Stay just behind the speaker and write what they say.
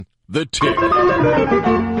the Tick.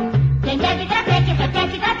 Quem bebe grapete,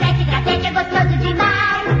 repete, grapete, grapete é gostoso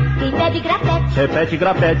demais. Quem bebe grapete, repete,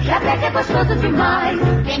 grapete. Grapete é gostoso demais.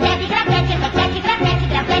 Quem bebe grapete, repete, grapete,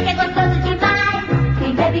 grapete é gostoso demais.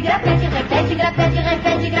 Quem bebe grapete, repete, grapete,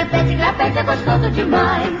 repete, grapete, grapete é gostoso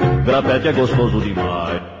demais. Grapete é gostoso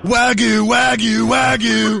demais. Wagyu, Wagyu,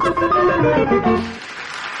 Wagyu.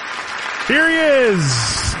 Here he is,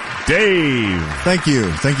 Dave. Thank you.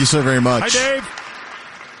 Thank you so very much. Hi, Dave.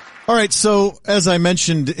 All right, so as I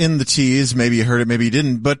mentioned in the tease, maybe you heard it, maybe you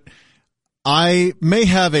didn't, but I may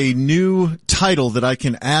have a new title that I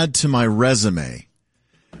can add to my resume,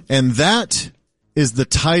 and that is the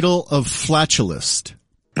title of flatulist.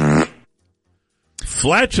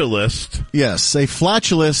 Flatulist? Yes, a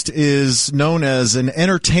flatulist is known as an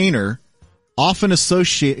entertainer often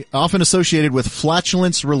associated with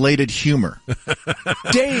flatulence-related humor.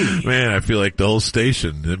 Dave! Man, I feel like the whole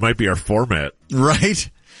station. It might be our format. Right?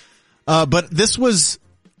 But this was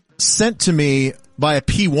sent to me by a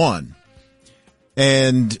P1.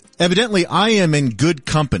 And evidently I am in good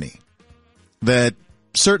company. That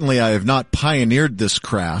certainly I have not pioneered this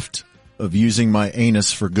craft of using my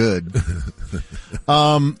anus for good.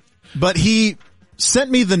 But he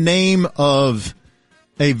sent me the name of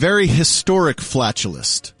a very historic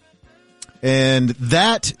flatulist. And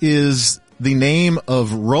that is the name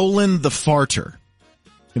of Roland the Farter.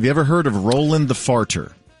 Have you ever heard of Roland the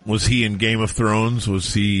Farter? Was he in Game of Thrones?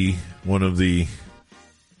 Was he one of the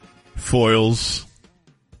foils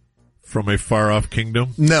from a far-off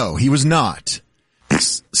kingdom? No, he was not.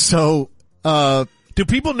 So, do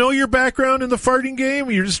people know your background in the farting game?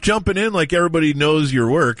 You're just jumping in like everybody knows your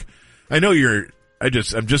work. I know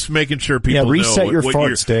I'm just making sure people reset know your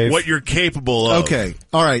farts, Dave. what you're capable of. Okay.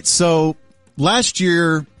 All right. So last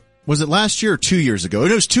year, was it last year or 2 years ago?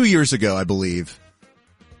 It was 2 years ago, I believe.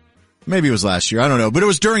 Maybe it was last year. I don't know. But it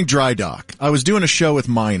was during Dry Dock. I was doing a show with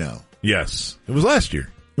Mino. Yes. It was last year.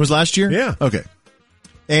 It was last year? Yeah. Okay.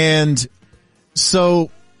 And so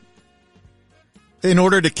in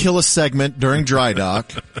order to kill a segment during Dry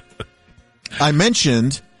Dock, I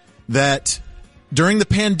mentioned that during the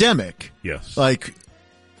pandemic, yes, like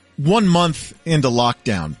 1 month into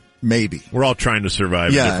lockdown, maybe. We're all trying to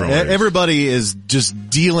survive. Yeah, in different ways. Everybody is just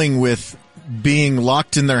dealing with being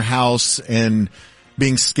locked in their house and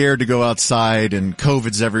being scared to go outside, and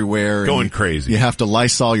COVID's everywhere. Going crazy. You have to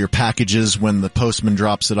Lysol your packages when the postman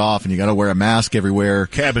drops it off, and you got to wear a mask everywhere.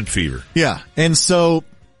 Cabin fever. Yeah, and so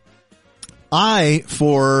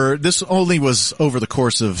this only was over the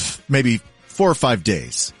course of maybe 4 or 5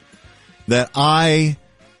 days that I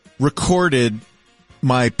recorded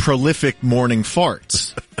my prolific morning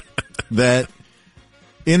farts. That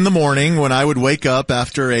in the morning when I would wake up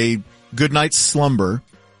after a good night's slumber,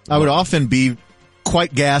 I would often be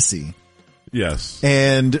quite gassy. Yes.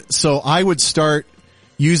 And so I would start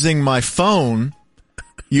using my phone,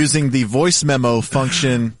 using the voice memo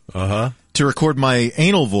function to record my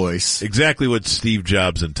anal voice. Exactly what Steve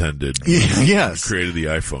Jobs intended. Yes. He created the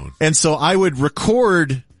iPhone. And so I would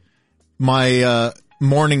record my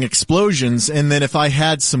morning explosions, and then if I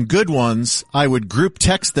had some good ones, I would group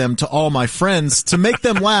text them to all my friends to make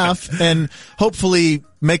them laugh and hopefully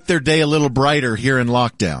make their day a little brighter here in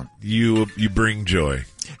lockdown. You bring joy.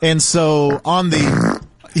 And so on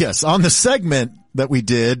the segment that we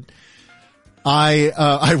did,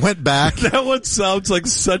 I went back. That one sounds like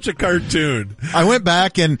such a cartoon. I went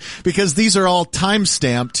back, and because these are all time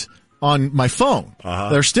stamped on my phone.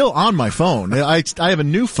 They're still on my phone. I have a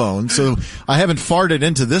new phone, so I haven't farted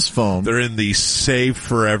into this phone. They're in the save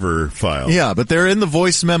forever file. Yeah, but they're in the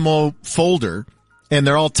voice memo folder, and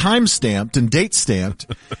they're all time stamped and date stamped.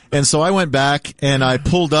 And so I went back and I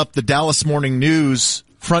pulled up the Dallas Morning News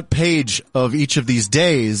front page of each of these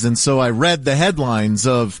days, and so I read the headlines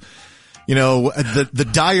of, the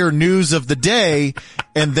dire news of the day,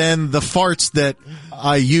 and then the farts that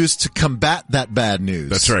I used to combat that bad news.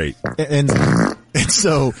 That's right. And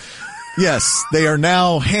so, yes, they are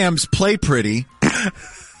now Ham's Play Pretty,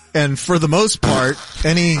 and for the most part,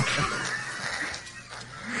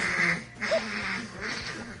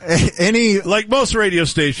 like most radio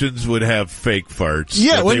stations would have fake farts.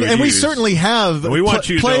 Yeah, and we certainly have. And we want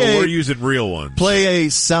you to know we're using real ones. Play a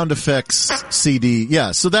sound effects CD.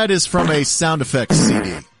 Yeah, so that is from a sound effects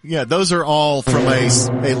CD. Yeah, those are all from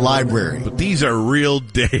a library. But these are real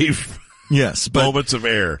Dave. Yes, moments of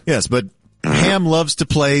air. Yes, but Ham loves to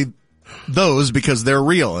play those because they're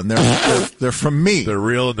real and they're from me. They're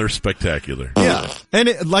real and they're spectacular. Yeah.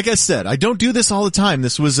 And like I said, I don't do this all the time.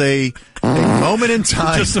 This was a moment in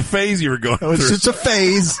time. Just a phase you were going through. It was just a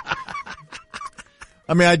phase.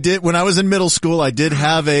 I mean, I did, when I was in middle school, I did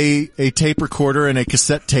have a tape recorder and a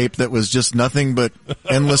cassette tape that was just nothing but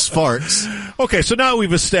endless farts. Okay, so now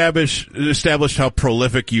we've established how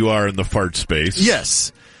prolific you are in the fart space.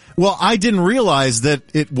 Yes. Well, I didn't realize that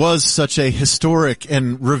it was such a historic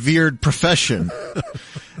and revered profession.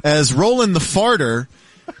 As Roland the Farter,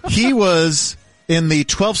 he was, in the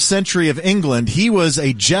 12th century of England, he was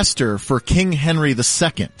a jester for King Henry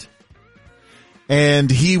II.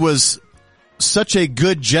 And he was such a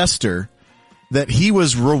good jester that he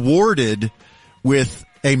was rewarded with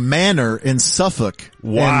a manor in Suffolk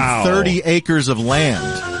Wow. and 30 acres of land.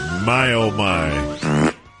 My, oh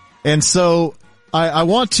my. And so I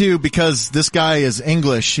want to, because this guy is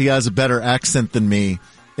English, he has a better accent than me,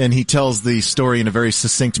 and he tells the story in a very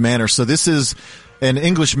succinct manner. So this is an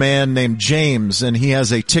English man named James, and he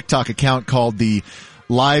has a TikTok account called the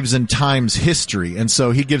Lives and Times History. And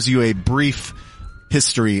so he gives you a brief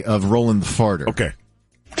history of Roland the Farter. Okay.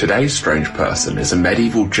 Today's strange person is a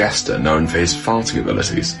medieval jester known for his farting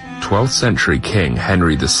abilities. 12th century King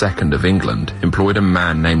Henry II of England employed a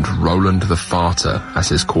man named Roland the Farter as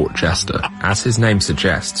his court jester. As his name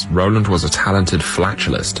suggests, Roland was a talented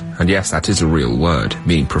flatulist, and yes, that is a real word,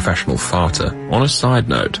 meaning professional farter. On a side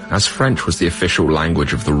note, as French was the official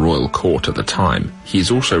language of the royal court at the time, he is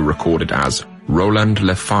also recorded as Roland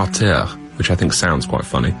le Farter, which I think sounds quite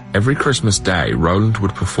funny. Every Christmas Day, Roland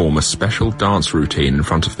would perform a special dance routine in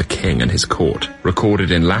front of the king and his court,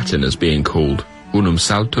 recorded in Latin as being called unum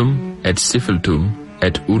saltum et siffletum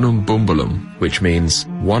et unum bumbolum, which means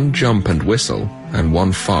one jump and whistle and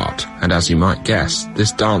one fart. And as you might guess,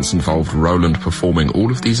 this dance involved Roland performing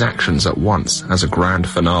all of these actions at once as a grand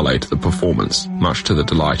finale to the performance, much to the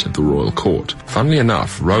delight of the royal court. Funnily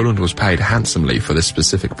enough, Roland was paid handsomely for this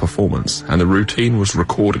specific performance, and the routine was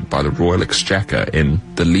recorded by the Royal Exchequer in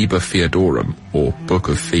the Liber Feodorum, or Book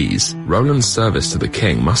of Fees. Roland's service to the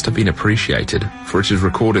king must have been appreciated, for it is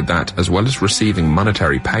recorded that, as well as receiving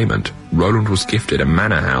monetary payment, Roland was gifted a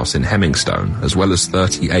manor house in Hemmingstone, as well as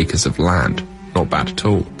 30 acres of land. Not bad at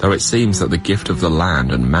all, though it seems that the gift of the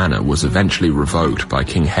land and manor was eventually revoked by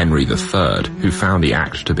King Henry III, who found the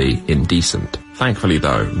act to be indecent. Thankfully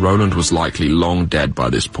though, Roland was likely long dead by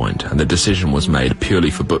this point, and the decision was made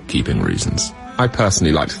purely for bookkeeping reasons. I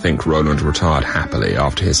personally like to think Roland retired happily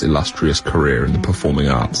after his illustrious career in the performing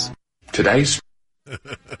arts. Today's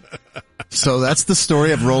So that's the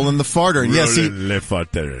story of Roland the Farter. Yes, Roland le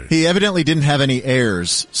Farter. he evidently didn't have any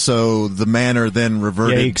heirs, so the manor then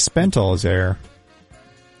reverted. Yeah, he spent all his air.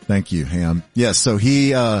 Thank you, Ham. Yes, so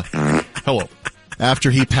he, Hello. after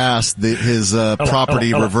he passed, his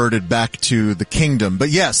property reverted back to the kingdom. But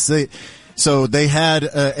yes, they had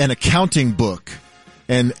an accounting book,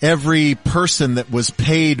 and every person that was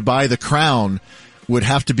paid by the crown would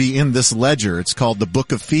have to be in this ledger. It's called the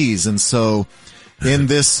Book of Fees, and so in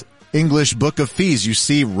this English Book of Fees, you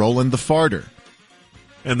see Roland the Farter.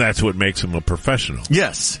 And that's what makes him a professional.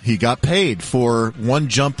 Yes, he got paid for one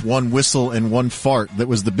jump, one whistle, and one fart. That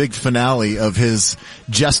was the big finale of his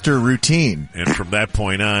jester routine. And from that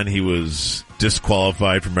point on, he was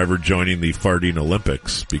disqualified from ever joining the farting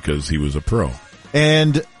Olympics because he was a pro.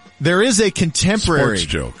 And there is a contemporary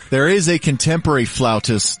Sports joke. There is a contemporary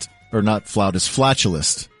flautist, or not flautist,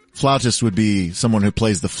 flatulist. Flautist would be someone who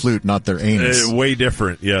plays the flute, not their anus. Way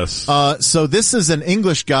different, yes. So this is an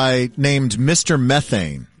English guy named Mr.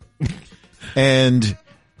 Methane. And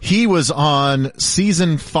he was on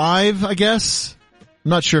season 5, I guess. I'm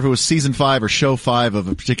not sure if it was season 5 or show 5 of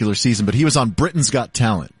a particular season, but he was on Britain's Got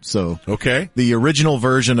Talent. So Okay. the original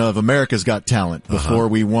version of America's Got Talent before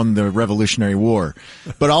we won the Revolutionary War,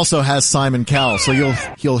 but also has Simon Cowell. So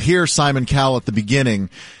you'll hear Simon Cowell at the beginning,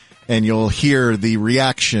 and you'll hear the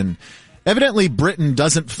reaction. Evidently, Britain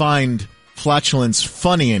doesn't find flatulence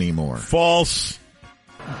funny anymore. False.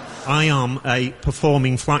 I am a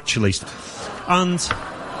performing flatulist. And,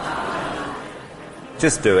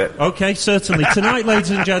 Just do it. okay, certainly. Tonight,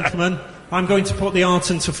 ladies and gentlemen, I'm going to put the art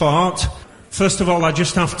into fart. First of all, I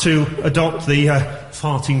just have to adopt the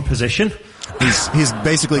farting position. He's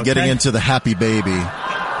basically getting Okay. into the happy baby.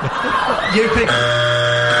 You pick...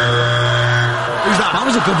 That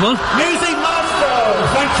was a good one. Music Maestro!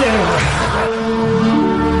 Thank you.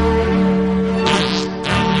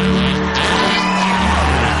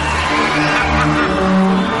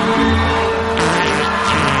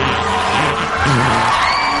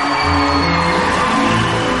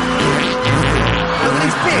 Look at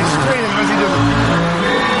his fish screaming as he does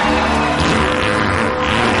it.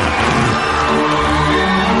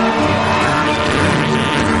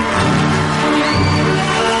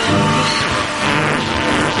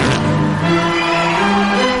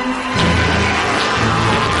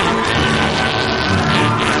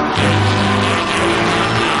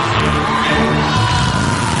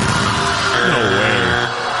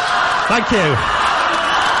 Thank you.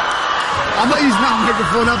 I'm not using that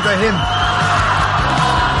microphone up to him.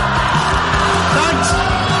 Thanks.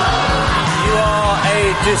 You are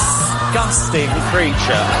a disgusting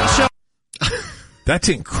creature. That's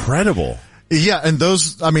incredible. Yeah, and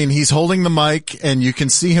he's holding the mic, and you can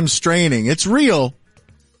see him straining. It's real.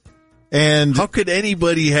 And how could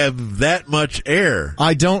anybody have that much air?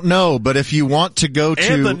 I don't know, but if you want to go to...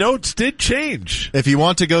 And the notes did change. If you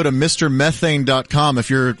want to go to MrMethane.com, if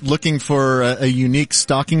you're looking for a unique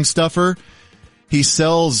stocking stuffer, he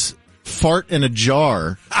sells fart in a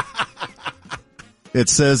jar. It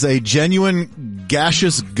says a genuine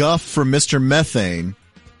gaseous guff from Mr. Methane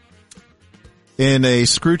in a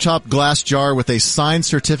screw-top glass jar with a signed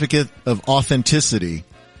certificate of authenticity,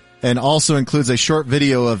 and also includes a short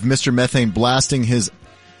video of Mr. Methane blasting his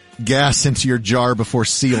gas into your jar before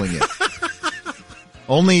sealing it.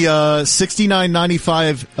 Only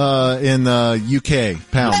 $69.95 in UK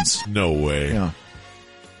pounds. No way. Yeah.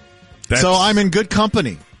 So I'm in good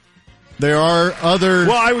company. There are other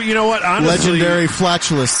you know what? Honestly, legendary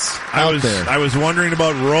flatulists out there. I was wondering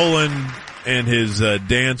about Roland and his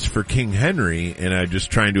dance for King Henry, and I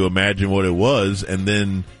just trying to imagine what it was, and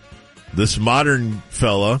then this modern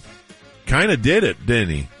fella kind of did it, didn't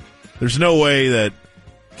he? There's no way that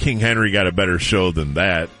King Henry got a better show than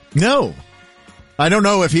that. No. I don't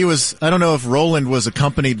know if Roland was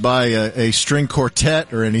accompanied by a string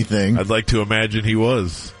quartet or anything. I'd like to imagine he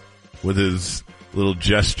was, with his little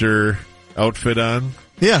jester outfit on.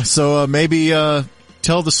 Yeah, so maybe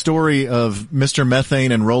tell the story of Mr.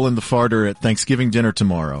 Methane and Roland the Farter at Thanksgiving dinner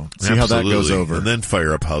tomorrow. See how that goes over. And then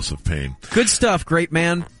fire up House of Pain. Good stuff, great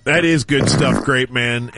man. That is good stuff, great man.